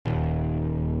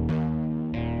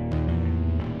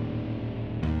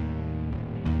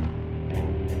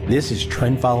This is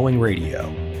Trend Following Radio,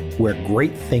 where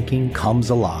great thinking comes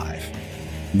alive.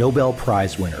 Nobel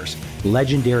Prize winners,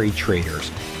 legendary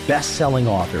traders, best-selling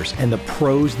authors, and the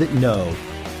pros that know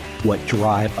what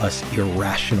drive us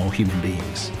irrational human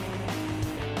beings.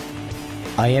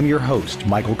 I am your host,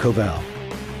 Michael Covel.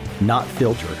 Not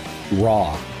filtered,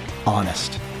 raw,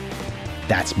 honest.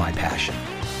 That's my passion.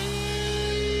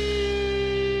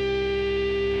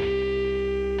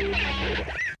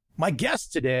 My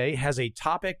guest today has a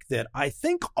topic that I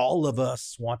think all of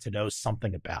us want to know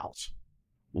something about: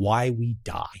 why we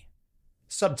die.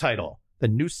 Subtitle: The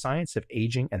New Science of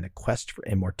Aging and the Quest for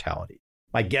Immortality.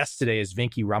 My guest today is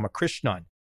Venki Ramakrishnan.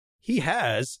 He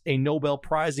has a Nobel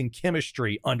Prize in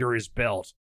chemistry under his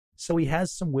belt. So he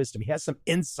has some wisdom, he has some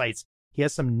insights, he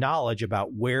has some knowledge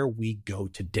about where we go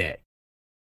today.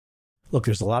 Look,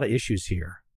 there's a lot of issues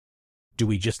here. Do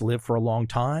we just live for a long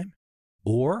time?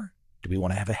 Or do we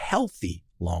want to have a healthy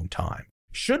long time?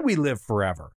 Should we live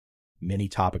forever? Many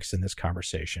topics in this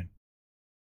conversation.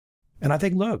 And I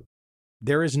think, look,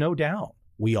 there is no doubt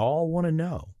we all want to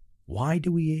know, why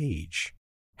do we age?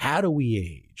 How do we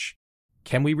age?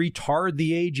 Can we retard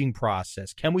the aging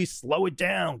process? Can we slow it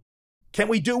down? Can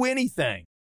we do anything?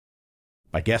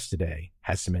 My guest today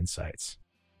has some insights.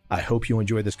 I hope you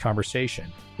enjoy this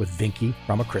conversation with Venki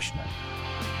Ramakrishnan.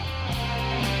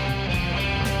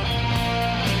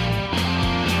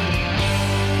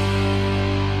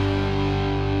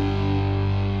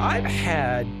 I've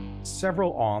had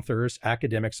several authors,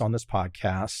 academics on this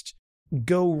podcast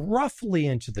go roughly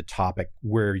into the topic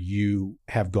where you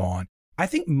have gone. I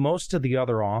think most of the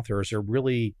other authors are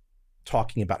really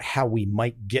talking about how we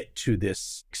might get to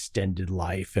this extended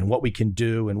life and what we can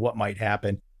do and what might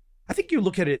happen. I think you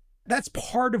look at it, that's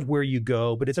part of where you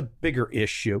go, but it's a bigger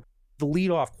issue. The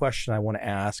lead-off question I want to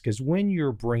ask is, when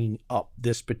you're bringing up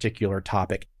this particular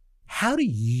topic, how do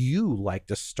you like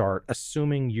to start,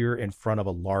 assuming you're in front of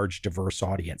a large, diverse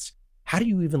audience? How do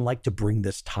you even like to bring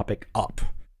this topic up?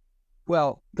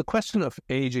 Well, the question of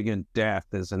aging and death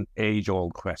is an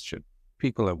age-old question.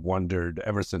 People have wondered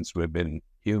ever since we've been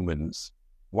humans,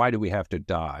 why do we have to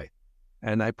die?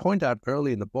 And I point out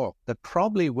early in the book that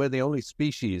probably we're the only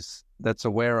species that's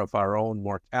aware of our own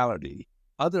mortality.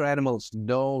 Other animals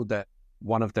know that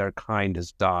one of their kind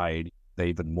has died. They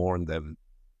even mourn them.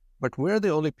 But we're the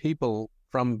only people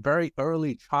from very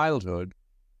early childhood,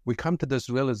 we come to this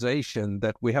realization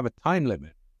that we have a time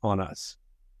limit on us.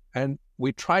 And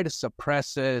we try to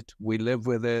suppress it, we live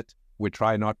with it, we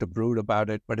try not to brood about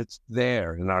it, but it's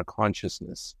there in our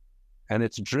consciousness. And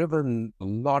it's driven a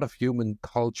lot of human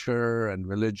culture and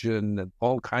religion and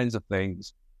all kinds of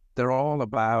things. They're all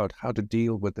about how to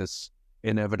deal with this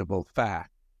inevitable fact.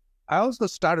 I also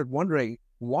started wondering,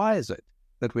 why is it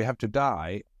that we have to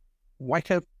die? Why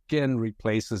can't skin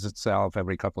replaces itself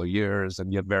every couple of years,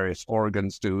 and yet various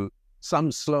organs do? Some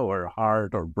slower,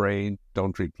 heart or brain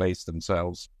don't replace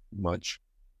themselves much.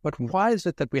 But why is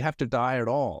it that we have to die at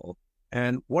all?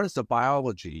 And what is the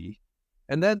biology?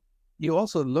 And then you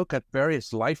also look at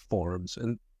various life forms,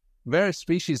 and various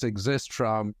species exist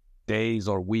from days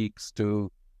or weeks to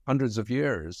hundreds of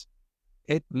years.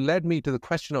 It led me to the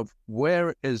question of,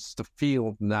 where is the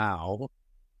field now?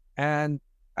 And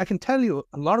I can tell you,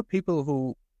 a lot of people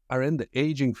who are in the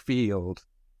aging field,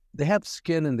 they have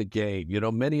skin in the game. You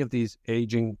know, many of these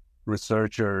aging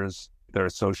researchers, they're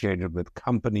associated with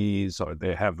companies or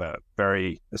they have a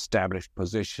very established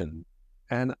position.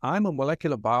 And I'm a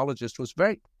molecular biologist who's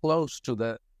very close to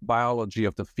the biology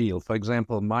of the field. For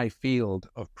example, my field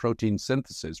of protein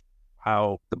synthesis,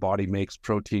 how the body makes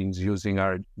proteins using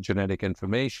our genetic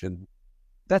information,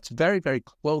 that's very, very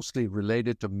closely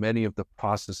related to many of the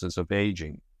processes of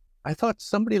aging. I thought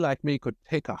somebody like me could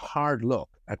take a hard look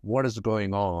at what is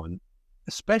going on,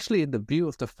 especially in the view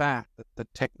of the fact that the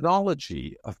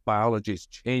technology of biology is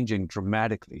changing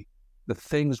dramatically. The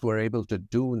things we're able to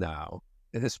do now,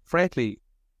 it is frankly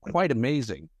quite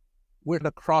amazing. We're at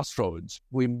a crossroads.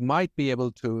 We might be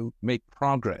able to make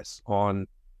progress on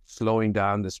slowing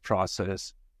down this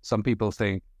process. Some people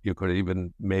think you could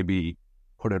even maybe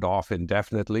put it off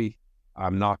indefinitely.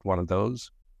 I'm not one of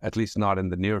those, at least not in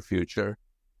the near future.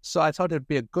 So I thought it'd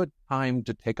be a good time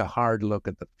to take a hard look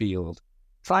at the field,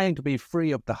 trying to be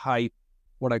free of the hype,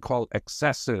 what I call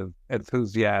excessive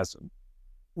enthusiasm.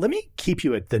 Let me keep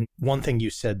you at the one thing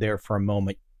you said there for a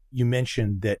moment. You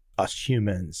mentioned that us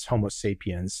humans, Homo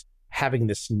sapiens, having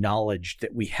this knowledge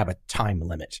that we have a time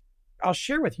limit. I'll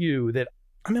share with you that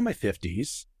I'm in my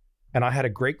 50s, and I had a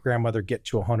great-grandmother get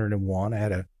to 101. I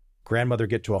had a grandmother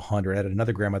get to 100. I had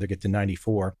another grandmother get to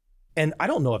 94. And I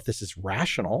don't know if this is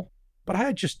rational, but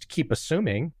I just keep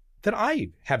assuming that I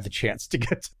have the chance to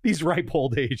get to these ripe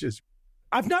old ages.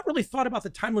 I've not really thought about the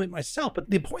time limit myself, but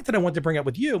the point that I want to bring up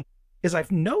with you is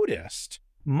I've noticed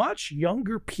much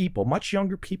younger people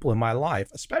in my life,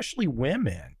 especially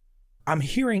women, I'm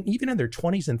hearing even in their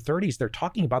 20s and 30s, they're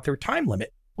talking about their time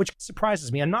limit, which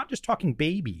surprises me. I'm not just talking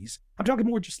babies. I'm talking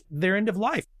more just their end of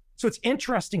life. So it's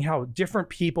interesting how different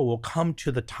people will come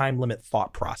to the time limit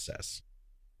thought process.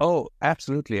 Oh,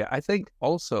 absolutely. I think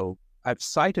also I've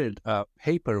cited a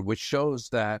paper which shows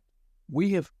that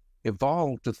we have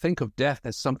evolved to think of death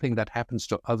as something that happens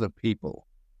to other people.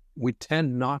 We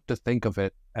tend not to think of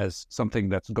it as something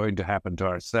that's going to happen to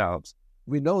ourselves.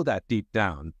 We know that deep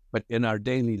down, but in our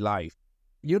daily life,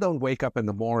 you don't wake up in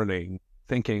the morning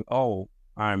thinking, oh,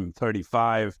 I'm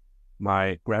 35,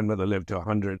 my grandmother lived to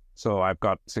 100, so I've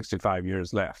got 65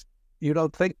 years left. You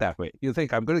don't think that way. You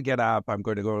think, I'm going to get up, I'm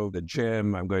going to go to the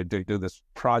gym, I'm going to do this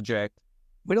project.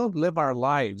 We don't live our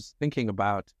lives thinking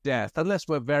about death unless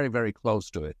we're very, very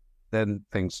close to it. Then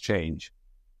things change.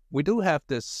 We do have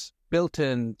this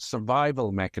built-in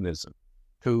survival mechanism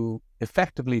to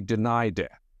effectively deny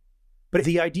death. But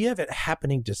the idea of it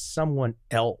happening to someone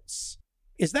else,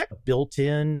 is that a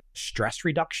built-in stress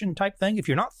reduction type thing? If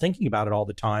you're not thinking about it all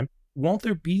the time, won't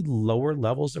there be lower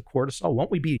levels of cortisol?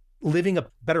 Won't we be living a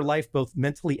better life both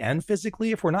mentally and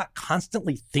physically if we're not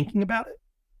constantly thinking about it?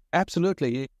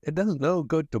 Absolutely. It does no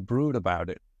good to brood about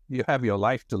it. You have your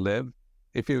life to live.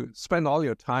 If you spend all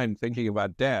your time thinking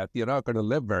about death, you're not going to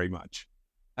live very much.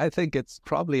 I think it's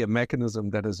probably a mechanism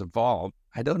that has evolved.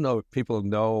 I don't know if people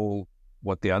know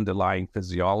what the underlying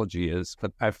physiology is,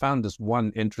 but I found this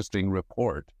one interesting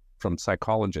report from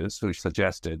psychologists who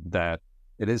suggested that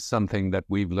it is something that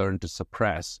we've learned to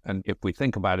suppress. And if we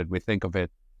think about it, we think of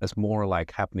it as more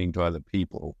like happening to other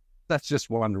people. That's just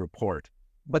one report.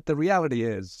 But the reality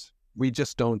is we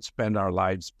just don't spend our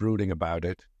lives brooding about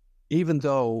it, even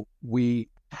though we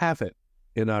have it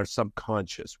in our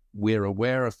subconscious. We're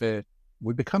aware of it.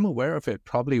 We become aware of it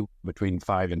probably between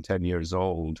 5 and 10 years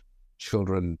old.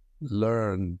 Children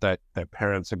learn that their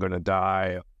parents are going to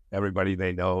die. Everybody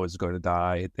they know is going to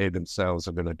die. They themselves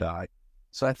are going to die.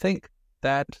 So I think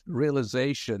that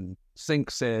realization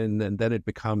sinks in, and then it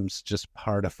becomes just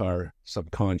part of our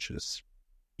subconscious.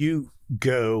 You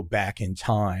go back in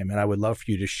time, and I would love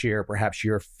for you to share perhaps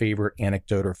your favorite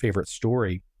anecdote or favorite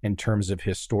story in terms of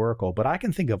historical, but I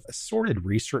can think of assorted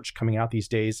research coming out these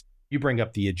days. You bring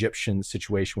up the Egyptian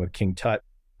situation with King Tut.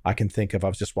 I can think of, I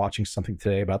was just watching something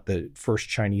today about the first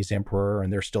Chinese emperor,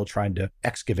 and they're still trying to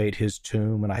excavate his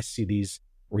tomb. And I see these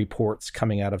reports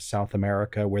coming out of South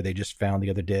America where they just found the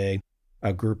other day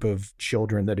a group of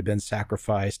children that had been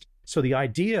sacrificed. So the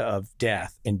idea of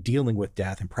death and dealing with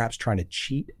death and perhaps trying to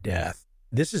cheat death,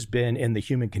 this has been in the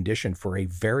human condition for a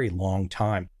very long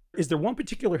time. Is there one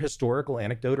particular historical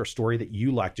anecdote or story that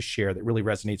you like to share that really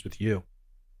resonates with you?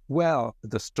 Well,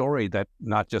 the story that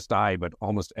not just I, but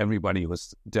almost everybody who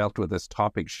has dealt with this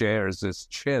topic shares is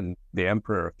Qin, the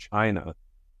emperor of China,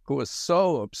 who was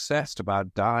so obsessed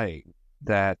about dying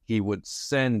that he would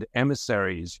send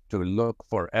emissaries to look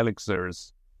for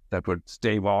elixirs that would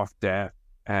stave off death.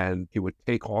 And he would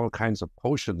take all kinds of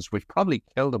potions, which probably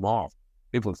killed him off.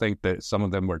 People think that some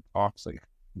of them were toxic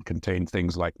and contained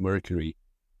things like mercury.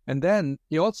 And then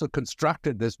he also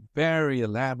constructed this very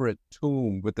elaborate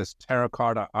tomb with this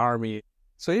terracotta army.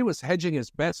 So he was hedging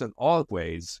his bets in all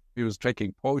ways. He was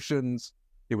taking potions.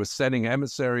 He was sending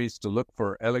emissaries to look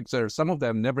for elixirs. Some of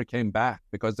them never came back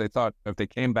because they thought if they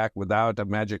came back without a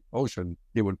magic potion,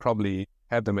 he would probably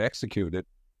have them executed.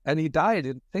 And he died,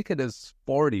 I think, in his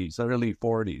 40s, early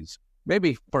 40s.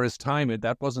 Maybe for his time,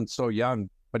 that wasn't so young,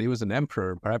 but he was an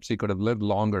emperor. Perhaps he could have lived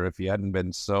longer if he hadn't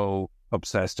been so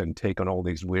obsessed and taken all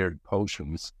these weird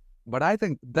potions. But I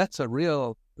think that's a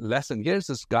real lesson. Here's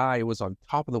this guy who was on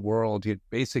top of the world. He had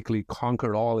basically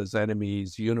conquered all his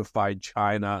enemies, unified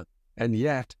China, and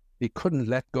yet he couldn't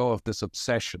let go of this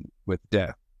obsession with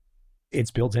death.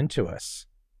 It's built into us.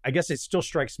 I guess it still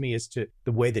strikes me as to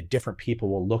the way that different people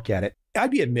will look at it. I'd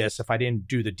be amiss if I didn't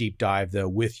do the deep dive, though,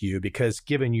 with you, because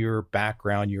given your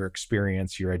background, your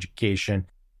experience, your education,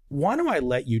 why don't I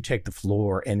let you take the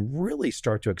floor and really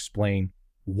start to explain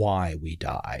why we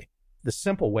die? The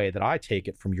simple way that I take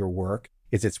it from your work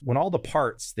is it's when all the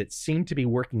parts that seem to be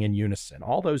working in unison,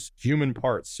 all those human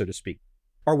parts, so to speak,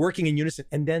 are working in unison,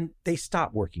 and then they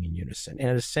stop working in unison.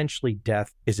 And essentially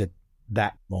death is at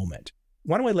that moment.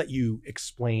 Why don't I let you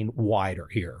explain wider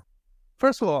here?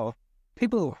 First of all,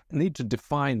 people need to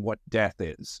define what death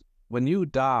is. When you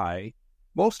die,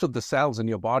 most of the cells in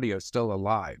your body are still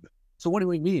alive. So what do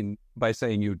we mean by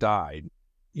saying you died?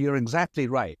 You're exactly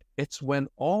right. It's when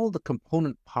all the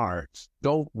component parts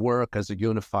don't work as a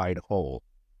unified whole.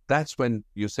 That's when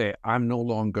you say, I'm no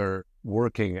longer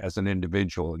working as an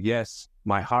individual. Yes,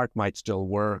 my heart might still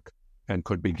work and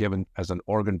could be given as an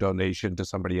organ donation to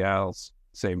somebody else,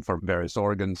 same for various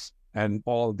organs. And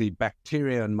all the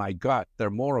bacteria in my gut, there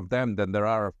are more of them than there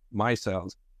are of my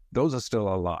cells. Those are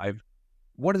still alive.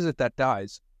 What is it that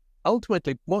dies?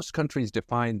 Ultimately, most countries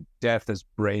define death as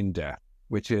brain death,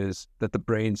 which is that the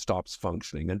brain stops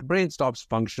functioning. And the brain stops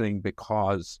functioning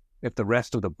because if the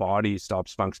rest of the body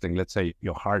stops functioning, let's say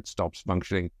your heart stops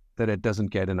functioning, then it doesn't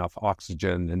get enough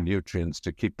oxygen and nutrients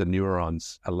to keep the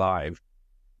neurons alive.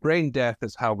 Brain death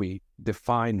is how we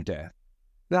define death.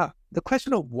 Now, the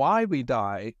question of why we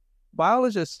die,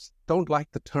 biologists don't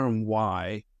like the term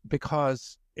why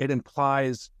because it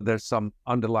implies there's some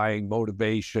underlying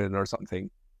motivation or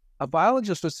something. A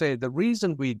biologist would say the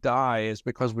reason we die is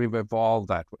because we've evolved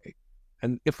that way.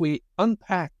 And if we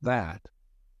unpack that,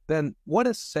 then what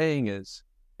it's saying is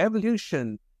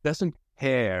evolution doesn't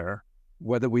care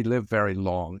whether we live very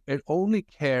long. It only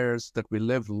cares that we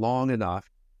live long enough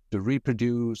to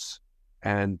reproduce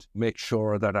and make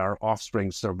sure that our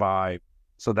offspring survive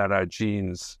so that our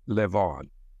genes live on.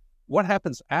 What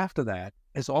happens after that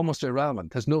is almost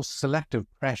irrelevant. There's no selective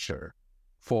pressure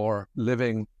for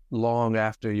living long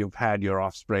after you've had your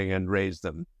offspring and raised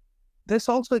them. This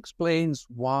also explains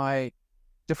why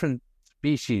different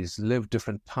species live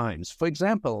different times. For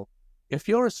example, if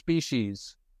you're a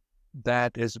species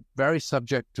that is very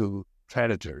subject to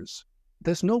predators,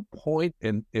 there's no point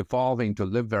in evolving to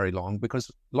live very long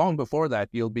because long before that,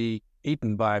 you'll be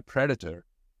eaten by a predator.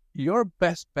 Your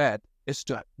best bet is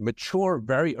to mature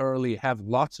very early, have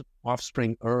lots of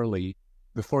offspring early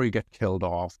before you get killed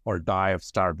off or die of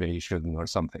starvation or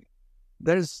something.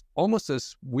 There's almost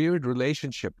this weird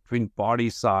relationship between body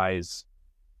size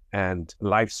and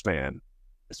lifespan,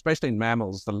 especially in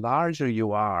mammals. The larger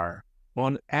you are,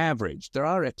 on average, there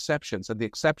are exceptions, and the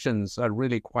exceptions are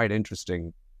really quite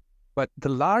interesting. But the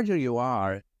larger you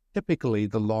are, typically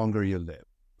the longer you live.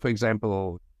 For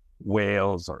example,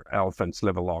 whales or elephants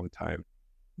live a long time.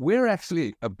 We're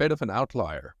actually a bit of an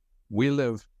outlier. We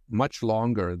live much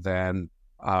longer than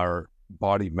our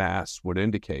body mass would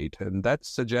indicate. And that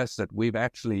suggests that we've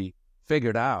actually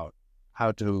figured out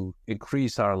how to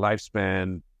increase our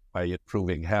lifespan by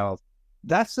improving health.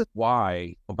 That's the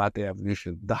why about the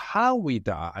evolution. The how we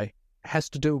die has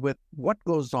to do with what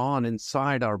goes on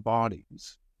inside our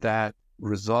bodies that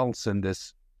results in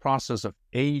this process of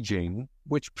aging,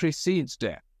 which precedes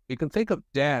death. You can think of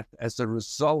death as the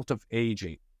result of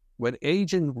aging. When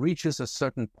aging reaches a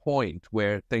certain point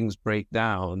where things break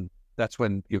down, that's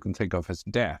when you can think of as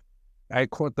death. I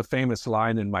quote the famous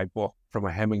line in my book from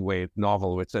a Hemingway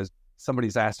novel, which says,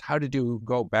 somebody's asked, how did you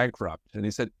go bankrupt? And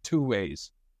he said, 2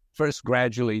 ways. First,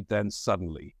 gradually, then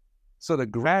suddenly. So the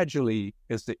gradually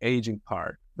is the aging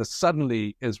part. The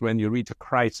suddenly is when you reach a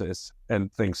crisis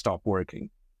and things stop working.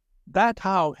 That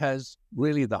how has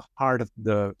really the heart of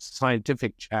the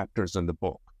scientific chapters in the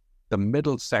book. The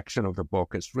middle section of the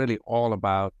book is really all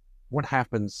about what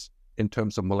happens in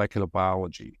terms of molecular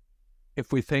biology.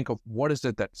 If we think of what is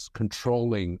it that's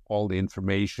controlling all the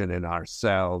information in our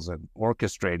cells and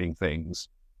orchestrating things,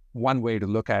 one way to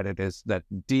look at it is that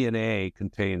DNA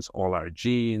contains all our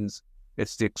genes.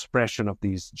 It's the expression of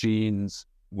these genes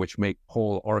which make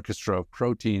whole orchestra of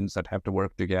proteins that have to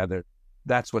work together.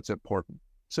 That's what's important.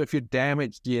 So if you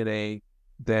damage DNA,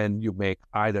 then you make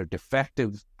either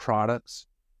defective products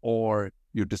or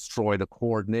you destroy the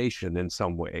coordination in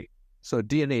some way. So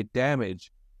DNA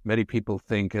damage, many people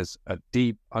think, is a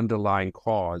deep underlying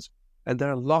cause. And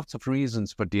there are lots of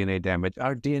reasons for DNA damage.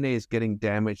 Our DNA is getting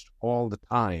damaged all the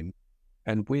time.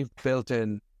 And we've built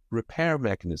in repair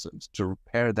mechanisms to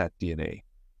repair that DNA.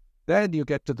 Then you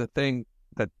get to the thing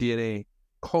that DNA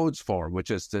codes for, which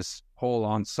is this whole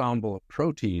ensemble of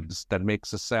proteins that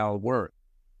makes a cell work.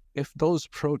 If those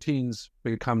proteins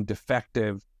become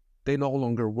defective, they no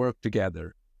longer work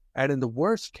together. And in the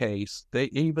worst case, they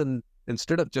even,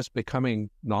 instead of just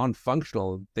becoming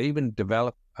non-functional, they even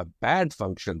develop a bad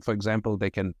function. For example,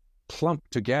 they can clump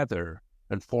together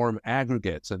and form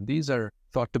aggregates. And these are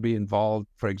thought to be involved,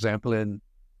 for example, in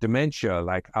dementia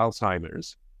like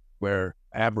Alzheimer's, where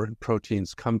aberrant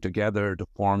proteins come together to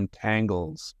form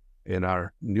tangles in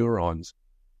our neurons.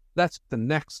 That's the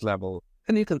next level.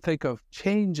 And you can think of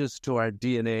changes to our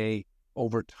DNA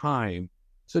over time.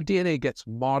 So DNA gets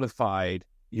modified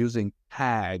using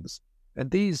tags. And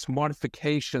these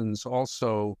modifications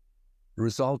also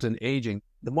result in aging.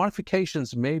 The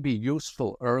modifications may be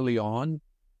useful early on.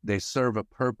 They serve a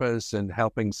purpose in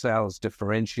helping cells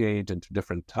differentiate into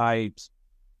different types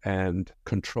and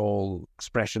control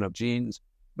expression of genes.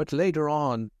 But later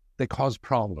on, they cause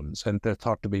problems, and they're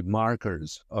thought to be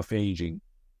markers of aging.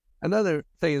 Another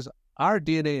thing is, our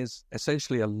DNA is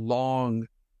essentially a long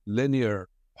linear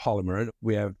polymer.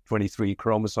 We have 23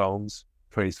 chromosomes,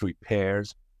 23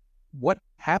 pairs. What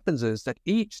happens is that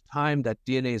each time that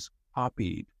DNA is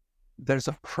copied, there's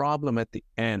a problem at the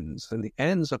ends, and the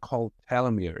ends are called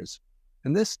telomeres.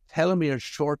 And this telomere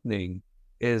shortening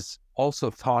is also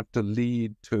thought to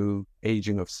lead to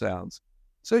aging of cells.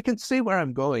 So you can see where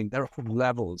I'm going. There are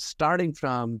levels, starting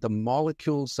from the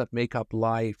molecules that make up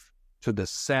life, to the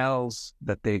cells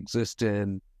that they exist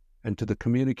in, and to the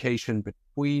communication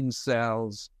between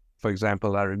cells. For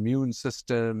example, our immune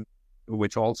system,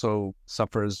 which also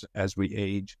suffers as we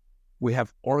age. We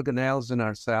have organelles in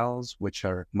our cells, which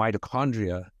are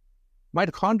mitochondria.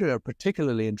 Mitochondria are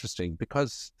particularly interesting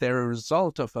because they're a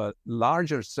result of a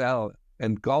larger cell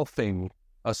engulfing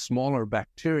a smaller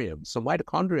bacterium. So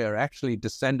mitochondria are actually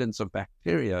descendants of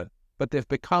bacteria, but they've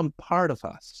become part of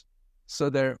us. So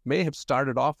they may have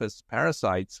started off as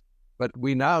parasites, but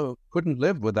we now couldn't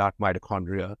live without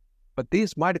mitochondria. But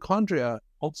these mitochondria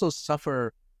also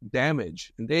suffer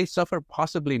damage, and they suffer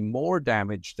possibly more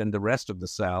damage than the rest of the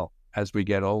cell as we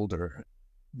get older.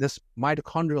 This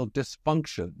mitochondrial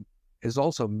dysfunction is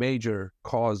also a major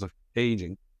cause of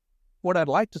aging. What I'd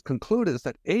like to conclude is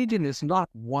that aging is not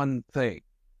one thing.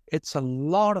 It's a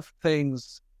lot of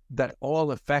things that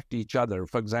all affect each other.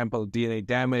 For example, DNA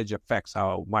damage affects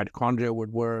how mitochondria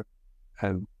would work,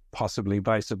 and possibly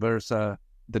vice versa.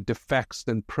 The defects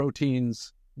in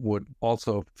proteins would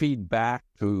also feed back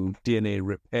to DNA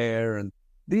repair. And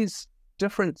these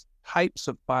different types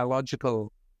of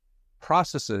biological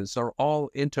processes are all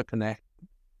interconnected.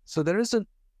 So there isn't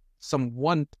some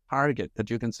one target that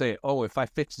you can say, oh, if I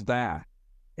fix that,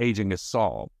 aging is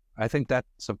solved. I think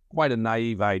that's quite a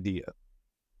naive idea.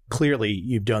 Clearly,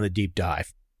 you've done the deep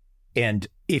dive. And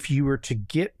if you were to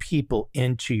get people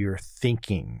into your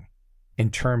thinking in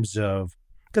terms of,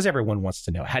 because everyone wants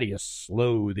to know, how do you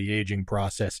slow the aging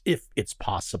process if it's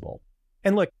possible?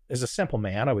 And look, as a simple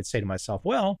man, I would say to myself,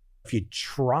 well, if you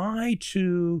try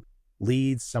to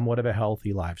lead somewhat of a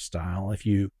healthy lifestyle, if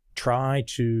you try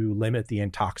to limit the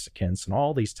intoxicants and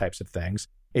all these types of things,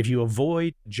 if you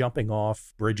avoid jumping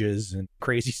off bridges and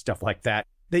crazy stuff like that,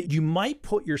 that you might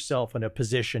put yourself in a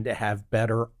position to have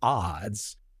better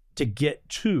odds to get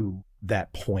to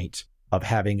that point of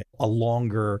having a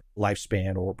longer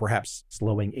lifespan or perhaps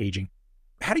slowing aging.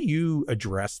 How do you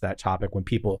address that topic when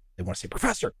people, they want to say,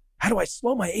 Professor, how do I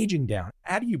slow my aging down?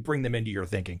 How do you bring them into your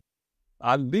thinking?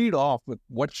 I'll lead off with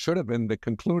what should have been the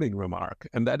concluding remark,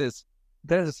 and that is,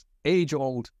 there's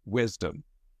age-old wisdom.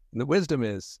 And the wisdom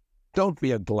is, don't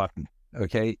be a glutton,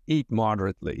 okay? Eat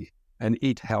moderately and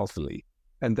eat healthily.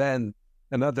 And then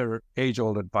another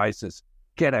age-old advice is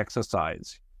get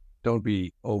exercise. Don't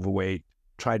be overweight.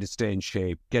 Try to stay in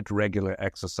shape. Get regular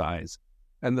exercise.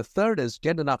 And the third is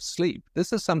get enough sleep.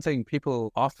 This is something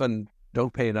people often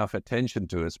don't pay enough attention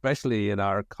to, especially in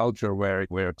our culture where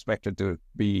we're expected to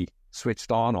be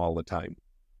switched on all the time.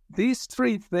 These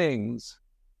three things,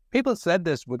 people said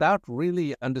this without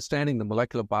really understanding the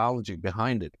molecular biology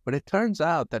behind it. But it turns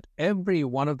out that every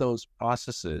one of those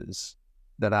processes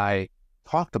that I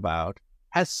talked about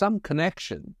has some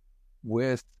connection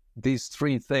with these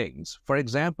three things. For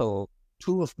example,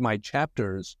 2 of my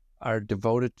chapters are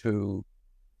devoted to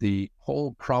the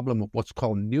whole problem of what's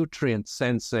called nutrient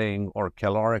sensing or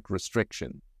caloric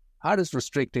restriction. How does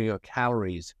restricting your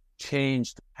calories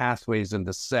change the pathways in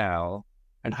the cell,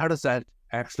 and how does that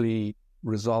actually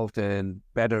result in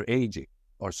better aging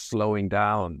or slowing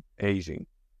down aging?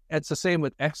 It's the same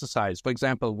with exercise. For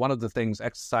example, one of the things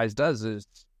exercise does is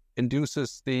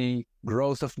induces the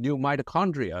growth of new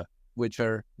mitochondria, which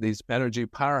are these energy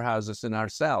powerhouses in our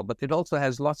cell. But it also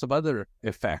has lots of other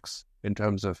effects in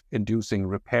terms of inducing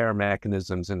repair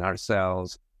mechanisms in our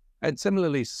cells. And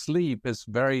similarly, sleep is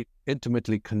very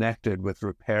intimately connected with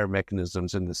repair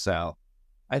mechanisms in the cell.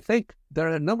 I think there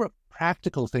are a number of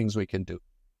practical things we can do.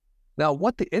 Now,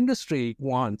 what the industry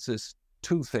wants is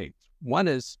 2 things. One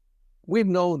is, we've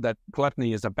known that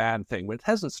gluttony is a bad thing, but it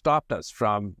hasn't stopped us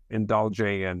from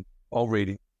indulging and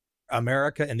overeating.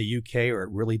 America and the UK are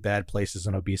at really bad places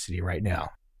in obesity right now.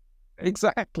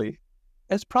 Exactly.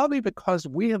 It's probably because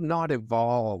we have not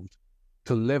evolved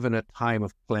to live in a time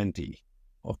of plenty,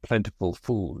 of plentiful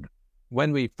food.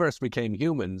 When we first became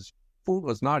humans, food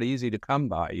was not easy to come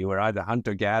by. You were either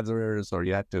hunter-gatherers or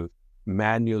you had to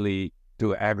manually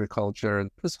do agriculture.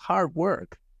 It was hard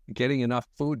work, getting enough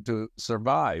food to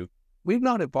survive. We've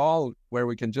not evolved where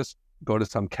we can just go to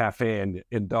some cafe and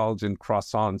indulge in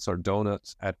croissants or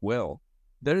donuts at will.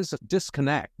 There is a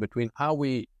disconnect between how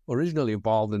we originally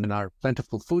evolved in our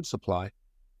plentiful food supply.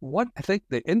 What I think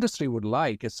the industry would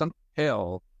like is some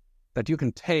pill that you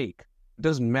can take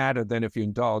doesn't matter then if you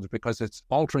indulge, because it's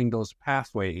altering those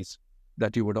pathways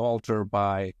that you would alter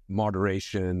by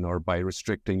moderation or by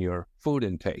restricting your food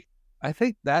intake. I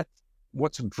think that's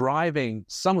what's driving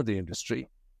some of the industry.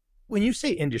 When you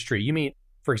say industry, you mean,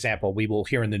 for example, we will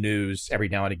hear in the news every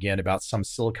now and again about some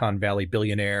Silicon Valley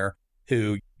billionaire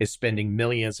who is spending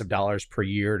millions of dollars per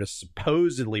year to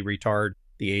supposedly retard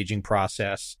the aging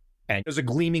process. And there's a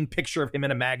gleaming picture of him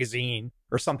in a magazine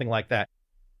or something like that.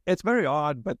 It's very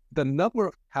odd, but the number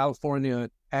of California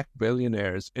tech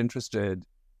billionaires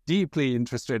deeply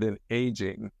interested in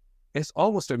aging is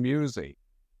almost amusing.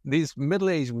 These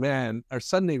middle-aged men are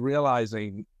suddenly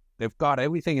realizing they've got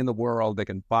everything in the world. They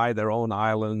can buy their own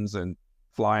islands and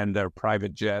fly in their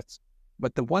private jets.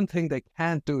 But the one thing they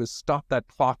can't do is stop that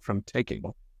clock from ticking,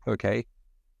 okay?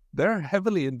 They're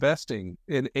heavily investing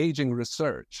in aging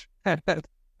research. And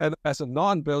as a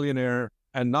non-billionaire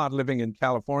and not living in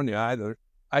California either,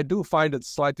 I do find it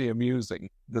slightly amusing,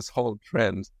 this whole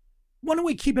trend. Why don't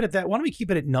we keep it at that? Why don't we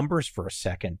keep it at numbers for a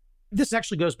second? This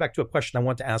actually goes back to a question I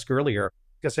wanted to ask earlier,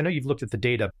 because I know you've looked at the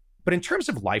data. But in terms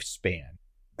of lifespan,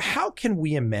 how can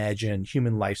we imagine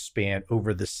human lifespan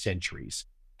over the centuries?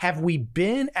 Have we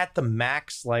been at the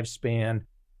max lifespan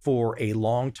for a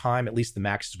long time, at least the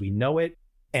max as we know it?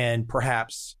 And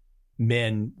perhaps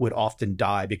men would often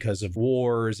die because of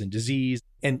wars and disease.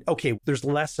 And okay, there's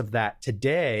less of that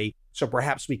today. So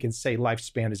perhaps we can say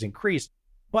lifespan has increased.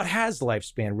 But has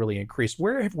lifespan really increased?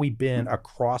 Where have we been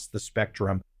across the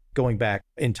spectrum going back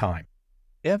in time?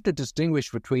 You have to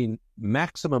distinguish between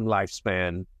maximum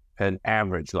lifespan and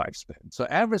average lifespan. So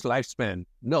average lifespan,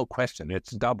 no question,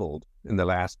 it's doubled in the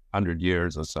last 100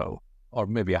 years or so, or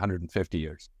maybe 150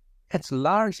 years. It's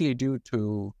largely due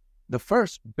to the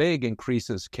first big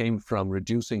increases came from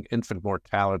reducing infant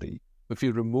mortality. If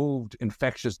you removed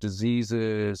infectious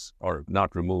diseases, or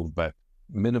not removed, but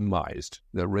minimized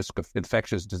the risk of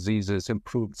infectious diseases,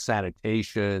 improved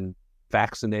sanitation,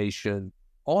 vaccination,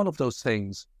 all of those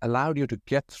things allowed you to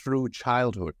get through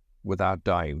childhood without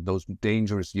dying, those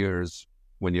dangerous years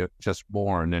when you're just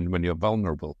born and when you're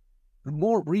vulnerable.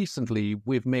 More recently,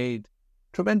 we've made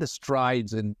tremendous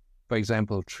strides in, for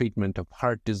example, treatment of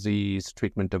heart disease,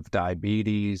 treatment of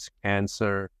diabetes,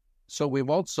 cancer. So we've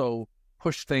also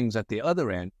pushed things at the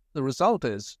other end. The result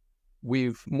is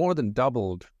we've more than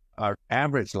doubled our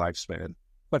average lifespan,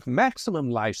 but maximum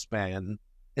lifespan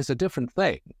is a different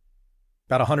thing.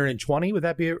 About 120, would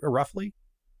that be roughly?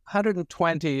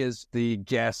 120 is the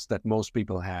guess that most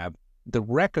people have. The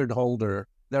record holder,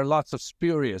 there are lots of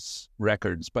spurious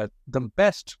records, but the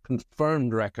best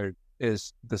confirmed record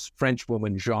is this French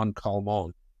woman, Jeanne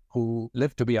Calment, who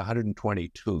lived to be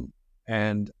 122.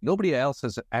 And nobody else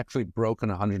has actually broken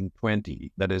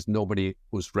 120. That is, nobody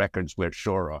whose records we're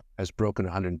sure of has broken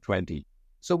 120.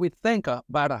 So we think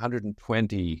about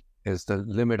 120 is the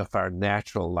limit of our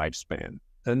natural lifespan.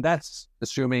 And that's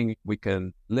assuming we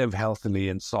can live healthily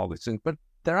and solve these things. But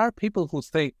there are people who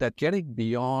think that getting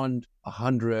beyond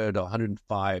 100 or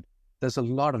 105, there's a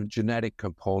lot of genetic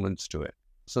components to it.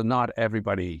 So not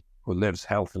everybody who lives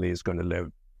healthily is going to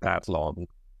live that long.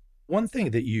 One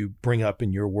thing that you bring up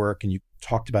in your work, and you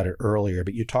talked about it earlier,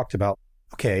 but you talked about,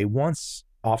 okay, once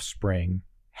offspring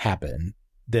happen,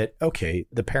 that, okay,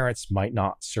 the parents might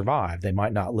not survive. They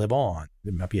might not live on.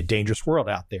 It might be a dangerous world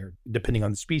out there, depending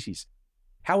on the species.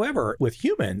 However, with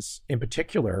humans in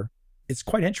particular, it's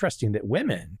quite interesting that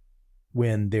women,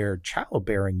 when their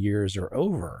childbearing years are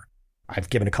over, I've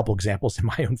given a couple examples in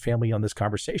my own family on this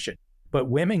conversation, but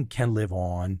women can live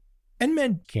on, and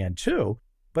men can too.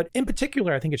 But in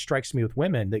particular, I think it strikes me with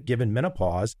women that given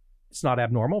menopause, it's not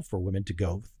abnormal for women to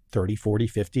go 30, 40,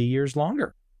 50 years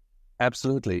longer.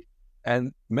 Absolutely.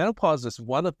 And menopause is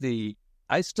one of the,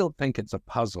 I still think it's a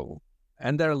puzzle.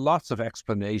 And there are lots of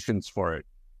explanations for it.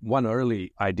 One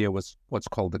early idea was what's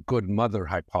called the good mother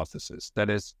hypothesis. That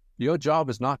is, your job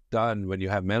is not done when you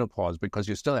have menopause because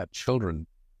you still have children,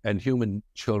 and human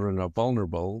children are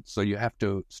vulnerable. So you have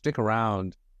to stick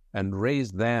around and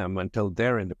raise them until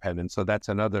they're independent. So that's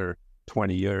another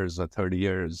 20 years or 30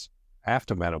 years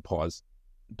after menopause.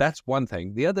 That's one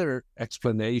thing. The other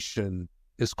explanation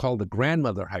is called the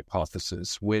grandmother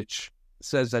hypothesis, which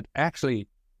says that actually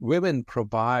women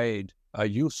provide a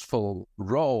useful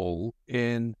role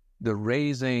in the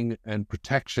raising and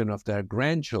protection of their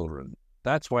grandchildren.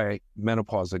 That's why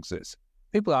menopause exists.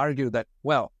 People argue that,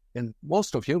 well, in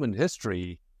most of human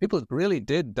history, people really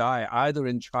did die either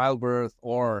in childbirth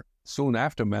or soon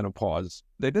after menopause.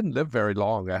 They didn't live very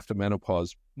long after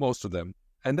menopause, most of them.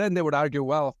 And then they would argue,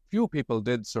 well, few people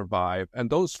did survive, and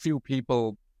those few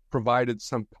people provided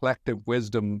some collective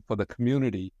wisdom for the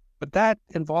community. But that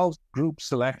involves group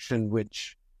selection,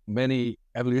 which many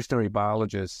evolutionary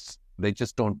biologists, they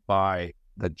just don't buy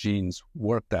that genes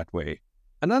work that way.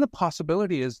 Another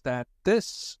possibility is that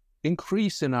this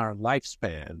increase in our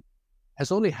lifespan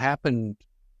has only happened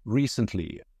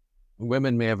recently.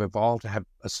 Women may have evolved to have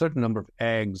a certain number of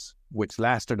eggs which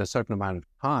lasted a certain amount of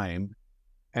time,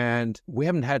 and we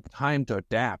haven't had time to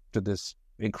adapt to this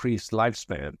increased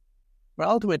lifespan. But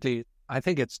ultimately, I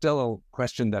think it's still a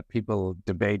question that people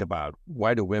debate about.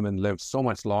 Why do women live so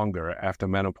much longer after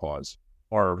menopause?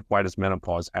 Or why does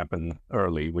menopause happen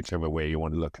early, whichever way you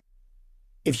want to look?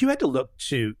 If you had to look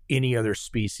to any other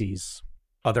species,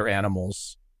 other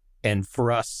animals, and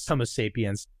for us, Homo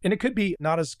sapiens, and it could be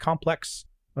not as complex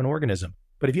an organism,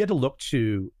 but if you had to look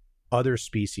to other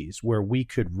species where we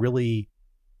could really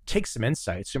take some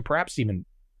insights and perhaps even,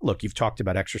 look, you've talked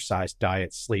about exercise,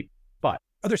 diet, sleep, but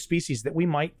other species that we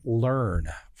might learn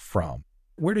from,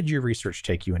 where did your research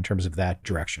take you in terms of that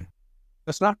direction?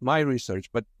 That's not my research,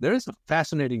 but there is a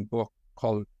fascinating book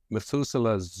called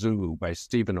Methuselah's Zoo by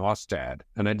Stephen Ostad,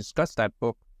 and I discussed that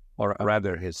book, or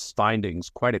rather his findings,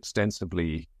 quite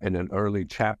extensively in an early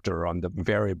chapter on the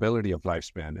variability of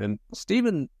lifespan. And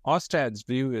Stephen Ostad's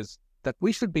view is that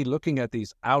we should be looking at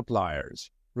these outliers.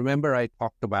 Remember, I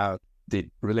talked about the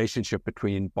relationship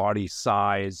between body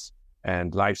size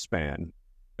and lifespan.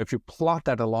 If you plot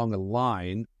that along a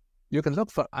line, you can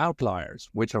look for outliers,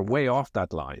 which are way off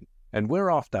that line. And we're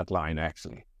off that line,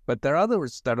 actually. But there are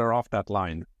others that are off that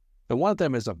line. And one of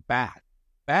them is a bat.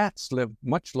 Bats live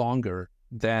much longer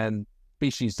than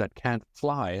species that can't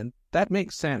fly. And that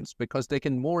makes sense because they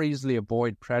can more easily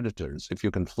avoid predators if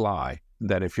you can fly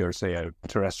than if you're, say, a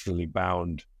terrestrially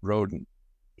bound rodent.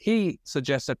 He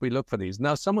suggests that we look for these.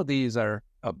 Now, some of these are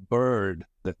a bird,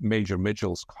 the Major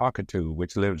Mitchell's cockatoo,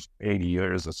 which lives 80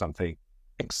 years or something,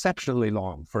 exceptionally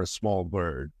long for a small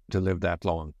bird to live that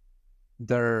long.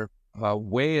 There are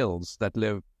whales that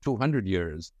live 200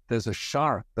 years. There's a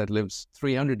shark that lives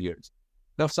 300 years.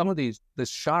 Now, some of these, this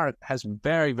shark has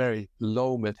very, very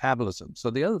low metabolism. So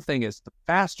the other thing is the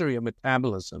faster your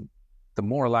metabolism, the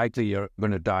more likely you're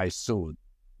going to die soon.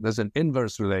 There's an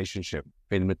inverse relationship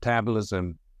between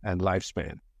metabolism and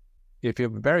lifespan. If you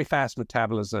have a very fast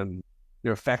metabolism,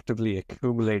 you're effectively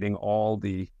accumulating all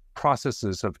the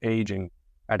processes of aging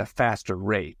at a faster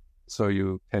rate, so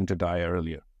you tend to die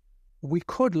earlier. We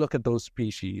could look at those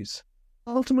species.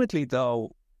 Ultimately,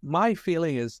 though, my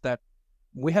feeling is that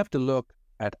we have to look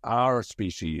at our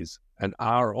species and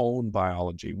our own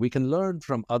biology. We can learn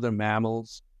from other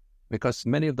mammals because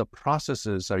many of the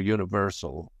processes are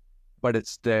universal, but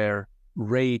it's their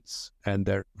rates and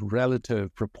their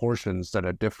relative proportions that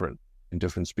are different in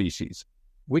different species.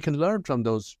 We can learn from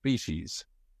those species,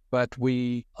 but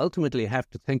we ultimately have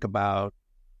to think about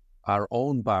our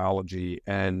own biology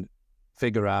and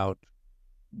figure out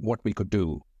what we could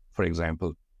do. For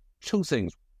example, two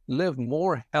things: live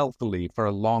more healthily for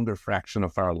a longer fraction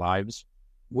of our lives,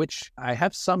 which I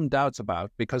have some doubts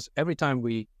about because every time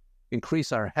we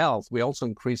increase our health, we also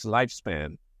increase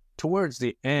lifespan. Towards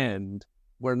the end,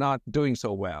 we're not doing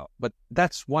so well. But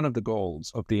that's one of the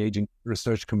goals of the aging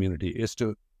research community, is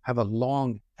to have a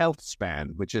long health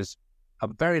span, which is a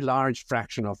very large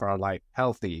fraction of our life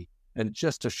healthy and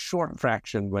just a short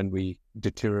fraction when we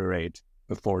deteriorate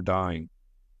before dying.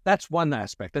 That's one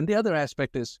aspect. And the other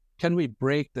aspect is, can we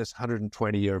break this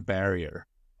 120-year barrier,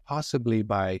 possibly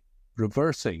by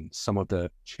reversing some of the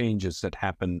changes that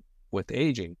happen with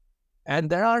aging?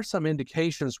 And there are some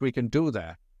indications we can do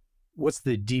that. What's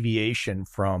the deviation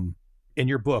from, in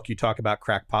your book, you talk about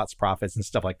crackpots, profits, and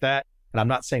stuff like that. And I'm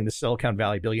not saying the Silicon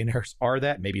Valley billionaires are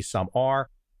that. Maybe some are.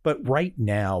 But right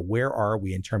now, where are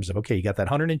we in terms of, okay, you got that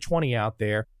 120 out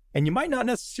there, and you might not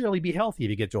necessarily be healthy if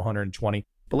you get to 120.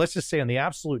 But let's just say on the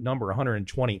absolute number,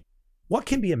 120, what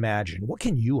can be imagined? What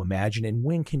can you imagine, and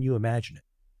when can you imagine it?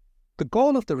 The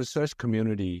goal of the research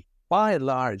community, by and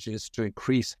large, is to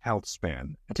increase health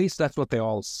span. At least that's what they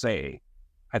all say.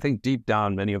 I think deep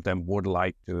down, many of them would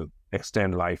like to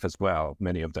extend life as well.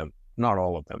 Many of them, not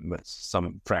all of them, but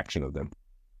some fraction of them.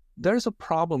 There's a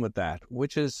problem with that,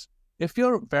 which is if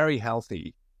you're very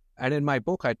healthy, and in my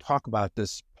book, I talk about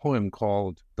this poem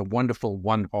called The Wonderful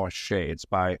One-Horse Shay. It's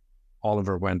by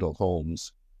Oliver Wendell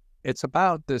Holmes. It's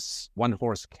about this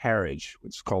one-horse carriage,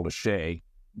 which is called a shay,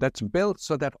 that's built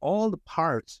so that all the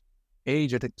parts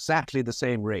age at exactly the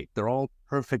same rate. They're all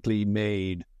perfectly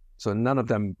made, so none of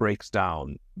them breaks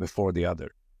down before the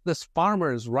other. This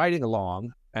farmer is riding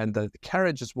along, and the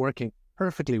carriage is working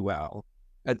perfectly well.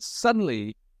 And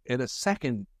suddenly, in a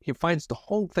second, he finds the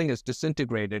whole thing is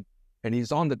disintegrated, and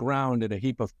he's on the ground in a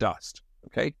heap of dust.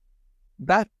 Okay?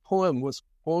 That poem was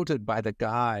quoted by the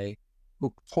guy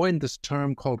who coined this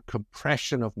term called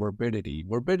compression of morbidity.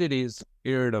 Morbidity is the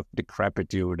period of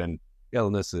decrepitude and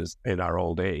illnesses in our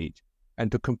old age.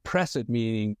 And to compress it,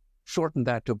 meaning shorten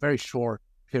that to a very short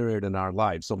period in our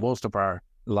lives. So most of our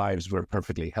lives were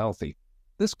perfectly healthy.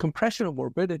 This compression of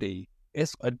morbidity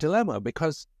is a dilemma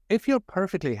because if you're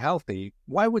perfectly healthy,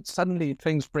 why would suddenly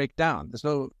things break down? There's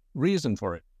no reason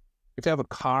for it. If you have a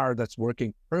car that's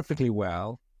working perfectly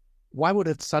well, why would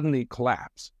it suddenly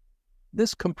collapse?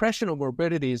 This compression of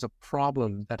morbidity is a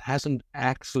problem that hasn't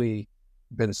actually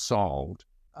been solved.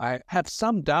 I have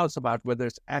some doubts about whether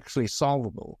it's actually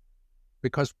solvable,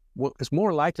 because what is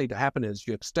more likely to happen is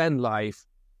you extend life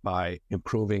by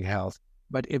improving health,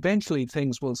 but eventually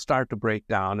things will start to break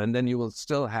down, and then you will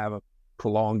still have a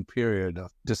prolonged period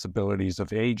of disabilities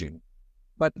of aging.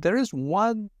 But there is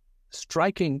one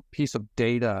striking piece of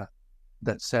data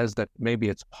that says that maybe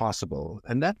it's possible,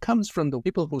 and that comes from the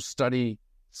people who study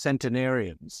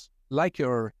centenarians, like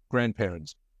your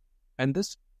grandparents. And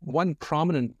this one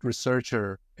prominent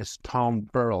researcher is Tom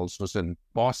Burles, who's in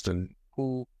Boston,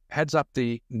 who heads up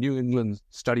the New England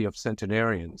study of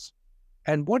centenarians.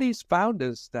 And what he's found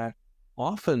is that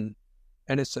often,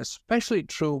 and it's especially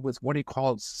true with what he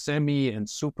calls semi and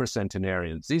super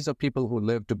centenarians, these are people who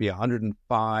live to be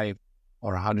 105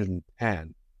 or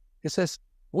 110. He says,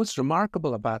 what's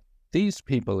remarkable about these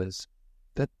people is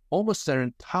that almost their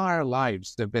entire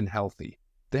lives they've been healthy.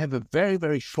 They have a very,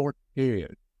 very short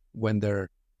period when they're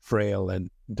frail and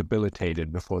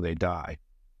debilitated before they die.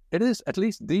 It is, at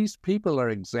least these people are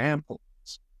examples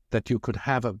that you could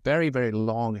have a very, very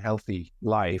long, healthy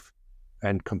life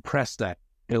and compress that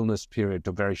illness period to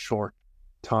a very short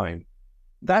time.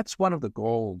 That's one of the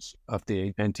goals of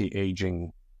the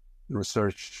anti-aging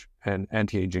research and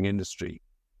anti-aging industry.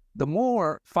 The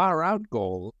more far-out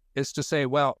goal is to say,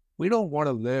 well, we don't want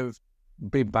to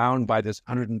be bound by this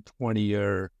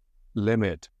 120-year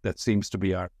limit that seems to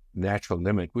be our natural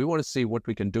limit. We want to see what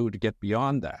we can do to get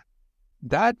beyond that.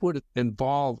 That would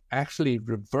involve actually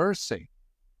reversing,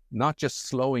 not just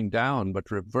slowing down, but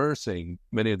reversing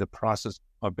many of the process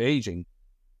of aging.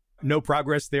 No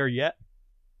progress there yet?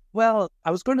 Well,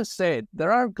 I was going to say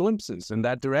there are glimpses in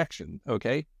that direction,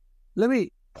 okay? Let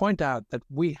me point out that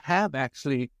we have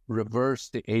actually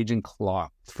reversed the aging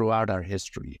clock throughout our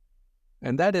history.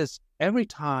 And that is every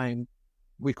time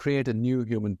we create a new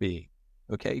human being,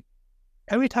 okay?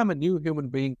 Every time a new human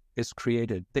being is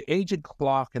created, the aging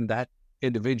clock in that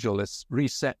individual is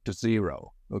reset to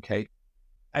zero, okay?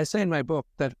 I say in my book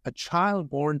that a child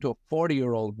born to a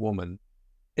 40-year-old woman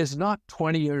is not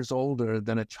 20 years older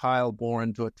than a child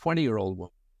born to a 20-year-old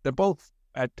woman. They're both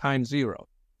at time zero.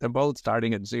 They're both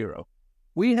starting at zero.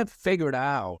 We have figured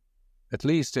out, at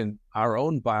least in our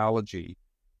own biology,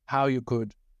 how you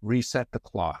could reset the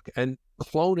clock. And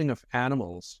cloning of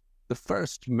animals, the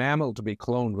first mammal to be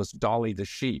cloned was Dolly the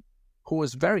sheep, who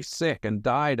was very sick and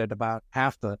died at about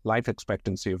half the life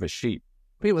expectancy of a sheep.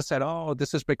 People said, oh,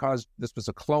 this is because this was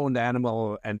a cloned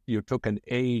animal and you took an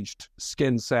aged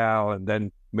skin cell and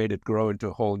then made it grow into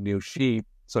a whole new sheep.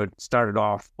 So it started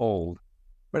off old.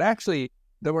 But actually,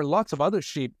 there were lots of other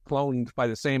sheep cloned by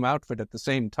the same outfit at the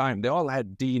same time. They all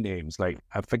had D names, like,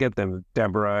 I forget them,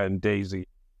 Deborah and Daisy.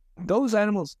 Those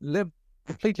animals lived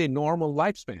completely normal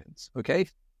lifespans, okay?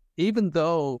 Even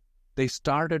though they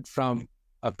started from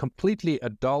a completely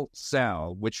adult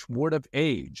cell, which would have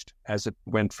aged as it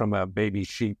went from a baby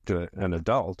sheep to an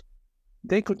adult,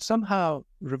 they could somehow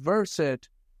reverse it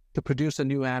to produce a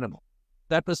new animal.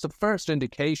 That was the first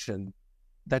indication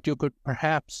that you could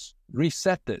perhaps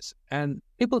reset this. And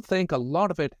people think a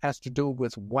lot of it has to do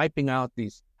with wiping out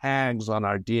these tags on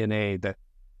our DNA that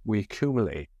we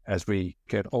accumulate as we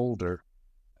get older.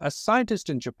 A scientist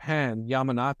in Japan,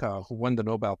 Yamanaka, who won the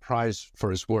Nobel Prize for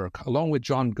his work, along with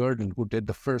John Gurdon, who did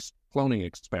the first cloning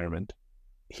experiment,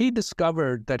 he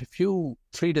discovered that if you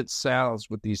treated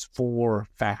cells with these 4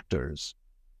 factors,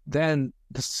 then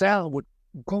the cell would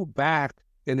go back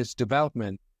in its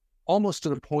development almost to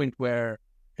the point where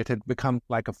it had become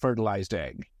like a fertilized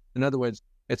egg. In other words,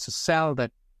 it's a cell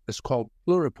that is called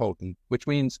pluripotent, which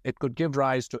means it could give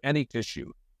rise to any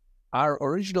tissue. Our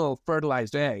original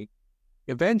fertilized egg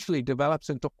eventually develops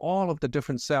into all of the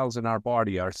different cells in our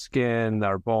body, our skin,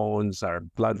 our bones, our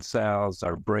blood cells,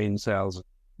 our brain cells.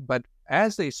 But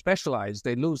as they specialize,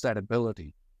 they lose that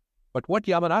ability. But what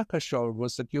Yamanaka showed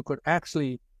was that you could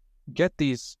actually get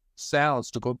these cells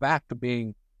to go back to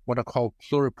being what are called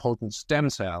pluripotent stem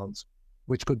cells,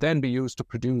 which could then be used to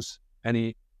produce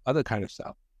any other kind of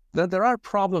cell. Then there are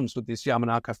problems with these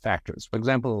Yamanaka factors. For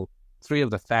example, 3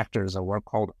 of the factors are what are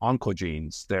called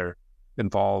oncogenes. They're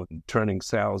involved in turning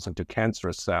cells into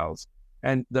cancerous cells.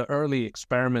 And the early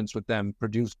experiments with them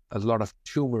produced a lot of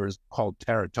tumors called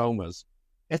teratomas.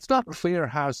 It's not clear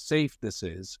how safe this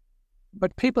is,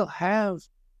 but people have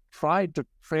tried to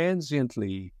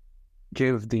transiently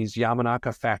give these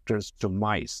Yamanaka factors to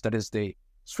mice. That is, they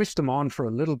switch them on for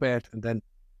a little bit and then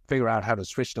figure out how to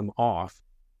switch them off.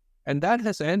 And that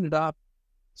has ended up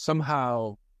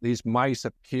somehow these mice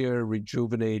appear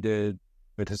rejuvenated.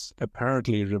 It has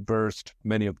apparently reversed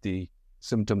many of the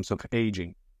symptoms of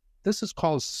aging. This is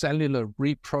called cellular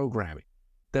reprogramming.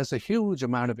 There's a huge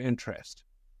amount of interest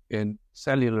in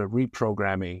cellular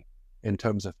reprogramming in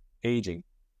terms of aging.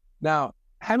 Now,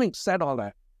 having said all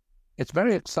that, it's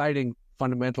very exciting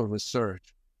fundamental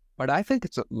research, but I think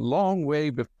it's a long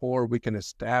way before we can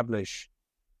establish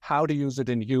how to use it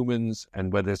in humans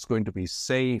and whether it's going to be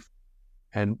safe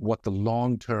and what the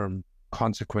long-term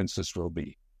consequences will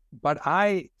be. But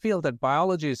I feel that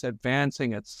biology is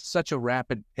advancing at such a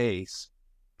rapid pace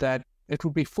that it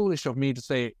would be foolish of me to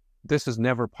say, this is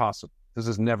never possible. This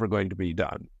is never going to be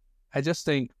done. I just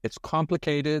think it's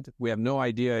complicated. We have no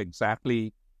idea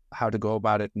exactly how to go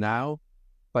about it now,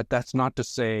 but that's not to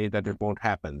say that it won't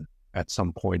happen at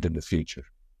some point in the future.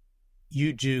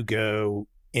 You do go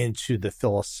into the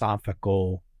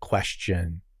philosophical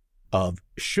question of,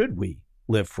 should we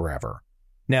live forever?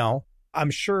 Now,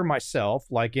 I'm sure myself,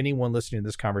 like anyone listening to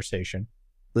this conversation,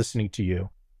 listening to you,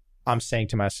 I'm saying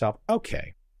to myself,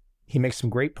 okay, he makes some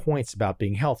great points about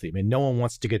being healthy. I mean, no one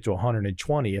wants to get to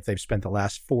 120 if they've spent the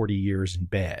last 40 years in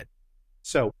bed.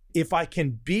 So if I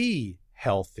can be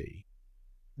healthy,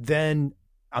 then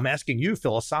I'm asking you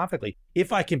philosophically,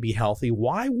 if I can be healthy,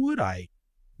 why would I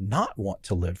not want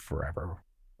to live forever?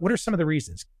 What are some of the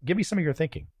reasons? Give me some of your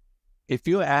thinking. If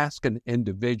you ask an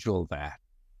individual that,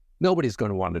 nobody's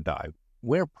going to want to die.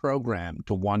 We're programmed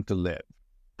to want to live.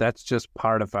 That's just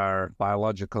part of our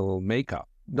biological makeup.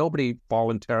 Nobody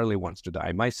voluntarily wants to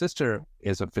die. My sister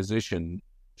is a physician.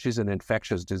 She's an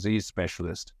infectious disease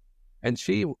specialist. And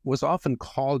she was often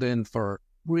called in for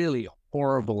really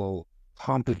horrible,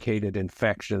 complicated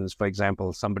infections. For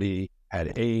example, somebody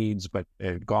had AIDS, but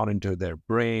it had gone into their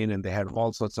brain and they had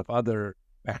all sorts of other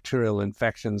bacterial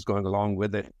infections going along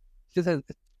with it. She said,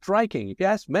 it's striking. If you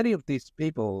ask many of these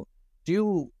people, do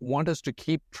you want us to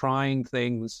keep trying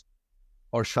things,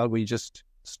 or shall we just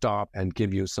stop and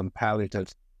give you some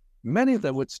palliatives? Many of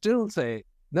them would still say,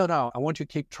 no, I want you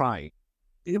to keep trying,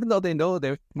 even though they know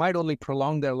they might only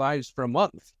prolong their lives for a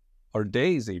month or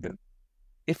days even.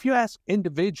 If you ask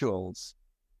individuals,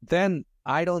 then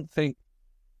I don't think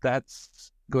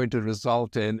that's going to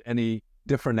result in any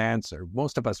different answer.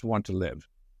 Most of us want to live.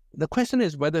 The question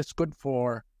is whether it's good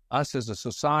for us as a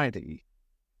society.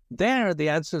 There, the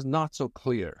answer is not so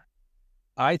clear.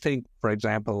 I think, for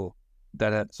example,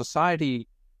 that a society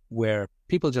where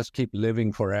people just keep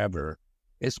living forever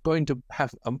is going to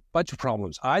have a bunch of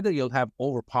problems. Either you'll have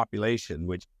overpopulation,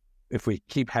 which if we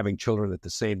keep having children at the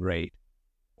same rate,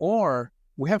 or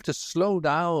we have to slow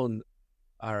down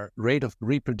our rate of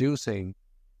reproducing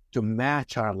to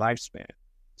match our lifespan.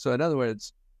 So in other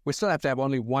words, we still have to have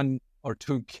only 1 or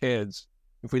 2 kids.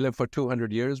 If we live for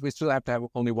 200 years, we still have to have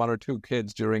only 1 or 2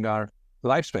 kids during our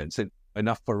lifespan, so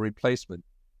enough for replacement.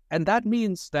 And that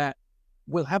means that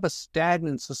we'll have a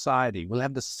stagnant society. We'll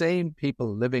have the same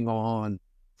people living on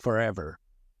forever.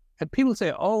 And people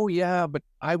say, oh yeah, but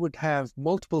I would have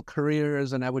multiple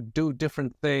careers and I would do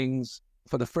different things.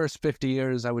 For the first 50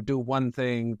 years, I would do one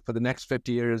thing. For the next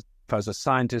 50 years, if I was a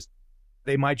scientist.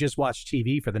 They might just watch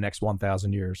TV for the next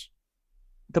 1,000 years.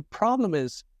 The problem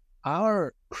is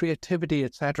our creativity,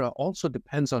 etc., also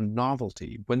depends on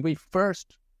novelty. When we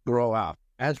first grow up,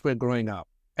 as we're growing up,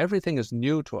 everything is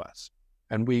new to us.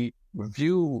 And we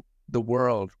view the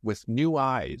world with new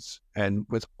eyes and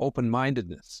with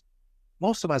open-mindedness.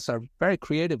 Most of us are very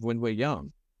creative when we're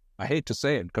young. I hate to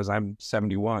say it because I'm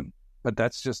 71, but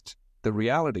that's just the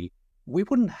reality. We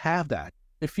wouldn't have that.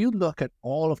 If you look at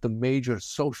all of the major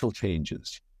social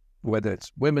changes, whether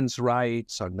it's women's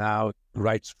rights or now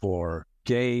rights for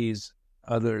gays,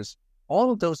 others,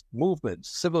 all of those movements,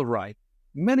 civil rights,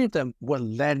 many of them were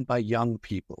led by young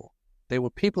people. They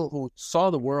were people who saw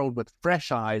the world with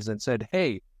fresh eyes and said,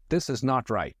 hey, this is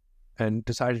not right, and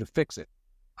decided to fix it.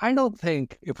 I don't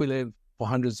think if we live for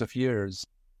hundreds of years,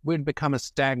 we'd become a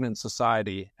stagnant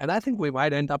society, and I think we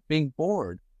might end up being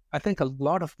bored. I think a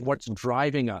lot of what's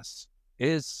driving us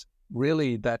is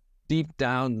really that deep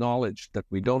down knowledge that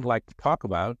we don't like to talk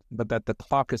about, but that the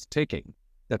clock is ticking,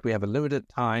 that we have a limited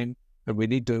time and we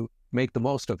need to make the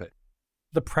most of it.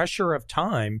 The pressure of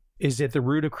time is at the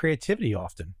root of creativity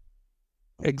often.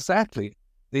 Exactly.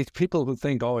 These people who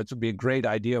think, oh, it would be a great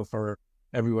idea for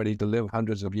everybody to live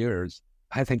hundreds of years,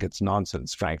 I think it's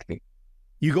nonsense, frankly.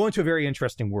 You go into a very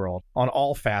interesting world on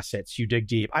all facets. You dig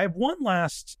deep. I have one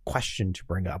last question to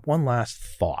bring up, one last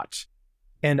thought.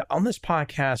 And on this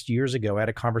podcast years ago, I had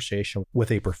a conversation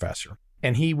with a professor,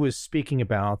 and he was speaking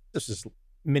about, this is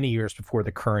many years before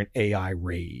the current AI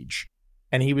rage.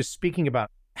 And he was speaking about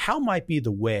how might be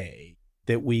the way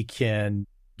that we can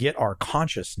get our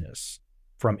consciousness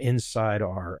from inside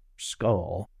our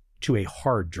skull to a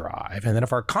hard drive. And then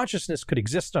if our consciousness could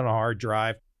exist on a hard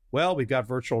drive, well, we've got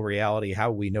virtual reality. How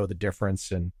will we know the difference?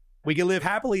 And we can live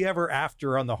happily ever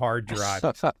after on the hard drive.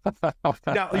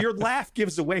 Now, your laugh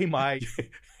gives away my...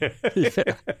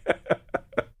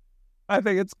 I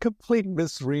think it's complete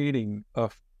misreading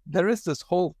of... There is this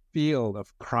whole field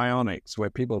of cryonics where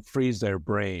people freeze their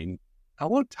brain. I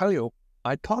won't tell you,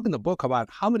 I talk in the book about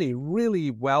how many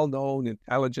really well-known,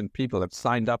 intelligent people have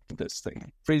signed up to this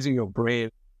thing, freezing your brain.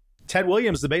 Ted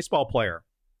Williams, the baseball player.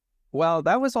 Well,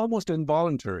 that was almost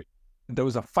involuntary. There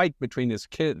was a fight between his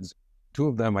kids. Two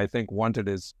of them, I think, wanted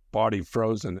his body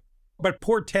frozen. But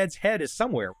poor Ted's head is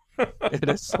somewhere. It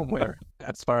is somewhere,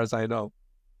 as far as I know.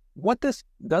 What this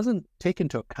doesn't take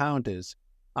into account is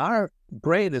our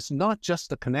brain is not just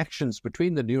the connections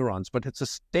between the neurons, but it's a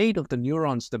state of the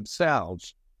neurons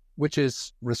themselves, which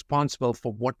is responsible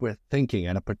for what we're thinking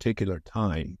at a particular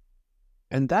time.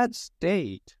 And that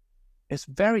state is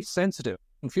very sensitive.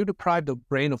 If you deprive the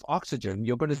brain of oxygen,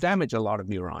 you're going to damage a lot of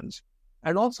neurons.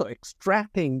 And also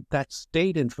extracting that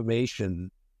state information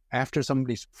after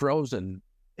somebody's frozen,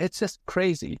 it's just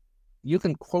crazy. You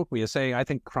can quote me as saying, I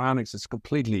think cryonics is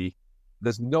completely,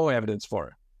 there's no evidence for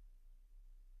it.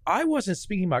 I wasn't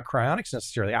speaking about cryonics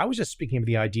necessarily. I was just speaking of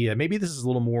the idea, maybe this is a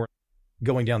little more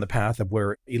going down the path of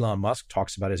where Elon Musk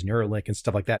talks about his Neuralink and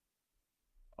stuff like that.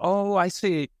 Oh, I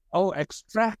see. Oh,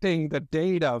 extracting the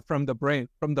data from the brain,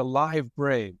 from the live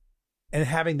brain. And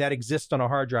having that exist on a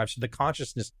hard drive so the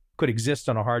consciousness could exist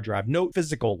on a hard drive. No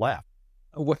physical laugh.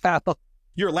 Well,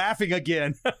 you're laughing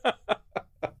again.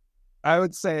 I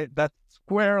would say that's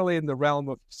squarely in the realm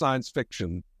of science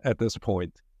fiction at this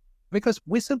point, because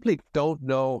we simply don't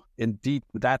know in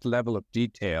that level of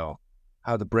detail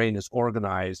how the brain is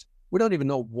organized. We don't even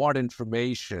know what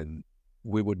information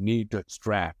we would need to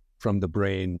extract from the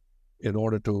brain in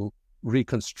order to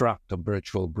reconstruct a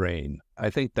virtual brain. I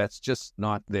think that's just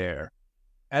not there.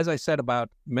 As I said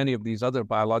about many of these other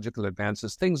biological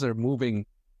advances, things are moving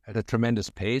at a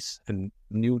tremendous pace, and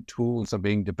new tools are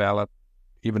being developed,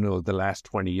 even over the last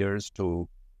 20 years, to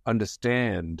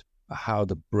understand how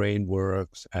the brain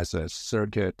works as a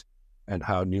circuit and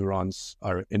how neurons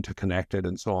are interconnected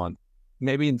and so on.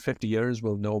 Maybe in 50 years,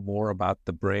 we'll know more about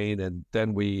the brain, and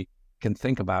then we can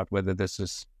think about whether this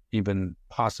is even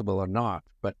possible or not.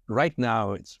 But right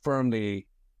now, it's firmly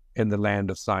in the land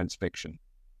of science fiction.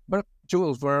 But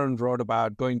Jules Verne wrote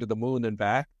about going to the moon and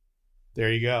back.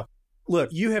 There you go. Look,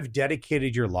 you have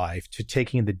dedicated your life to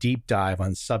taking the deep dive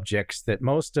on subjects that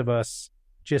most of us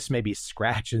just maybe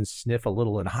scratch and sniff a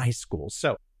little in high school.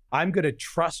 So I'm going to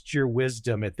trust your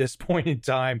wisdom at this point in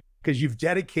time, because you've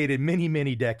dedicated many,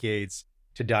 many decades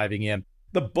to diving in.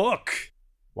 The book,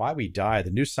 Why We Die,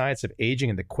 The New Science of Aging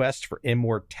and the Quest for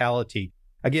Immortality.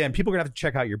 Again, people are going to have to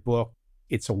check out your book.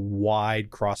 It's a wide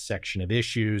cross-section of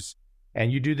issues,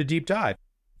 and you do the deep dive.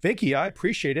 Venki, I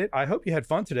appreciate it. I hope you had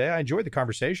fun today. I enjoyed the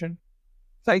conversation.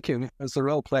 Thank you. It's a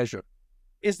real pleasure.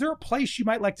 Is there a place you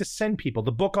might like to send people?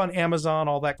 The book on Amazon,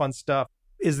 all that fun stuff.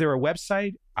 Is there a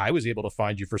website? I was able to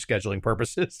find you for scheduling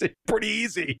purposes. It's pretty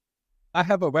easy. I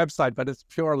have a website, but it's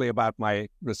purely about my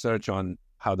research on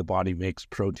how the body makes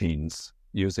proteins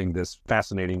using this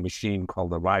fascinating machine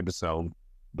called the ribosome.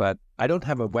 But I don't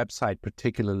have a website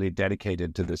particularly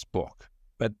dedicated to this book.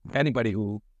 But anybody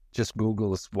who just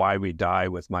Googles Why We Die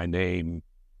with my name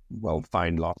will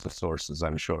find lots of sources,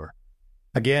 I'm sure.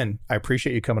 Again, I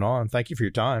appreciate you coming on. Thank you for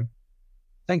your time.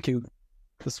 Thank you.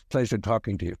 It's a pleasure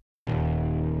talking to you.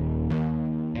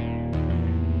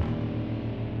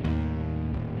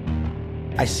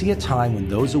 I see a time when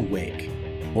those awake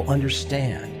will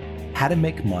understand how to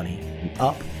make money in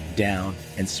up, down,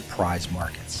 and surprise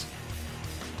markets.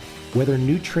 Whether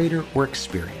new trader or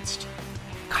experienced,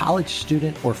 college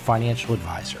student or financial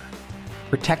advisor,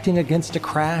 protecting against a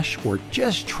crash or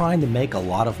just trying to make a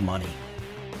lot of money,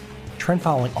 Trend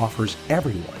Following offers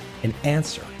everyone an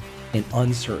answer in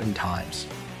uncertain times.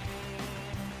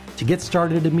 To get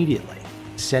started immediately,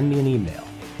 send me an email,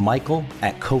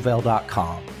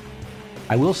 michael@covel.com.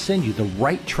 I will send you the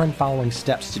right trend following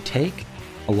steps to take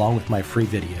along with my free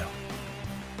video.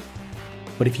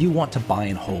 But if you want to buy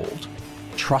and hold,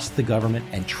 trust the government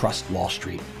and trust Wall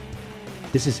Street,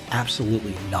 this is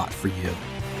absolutely not for you.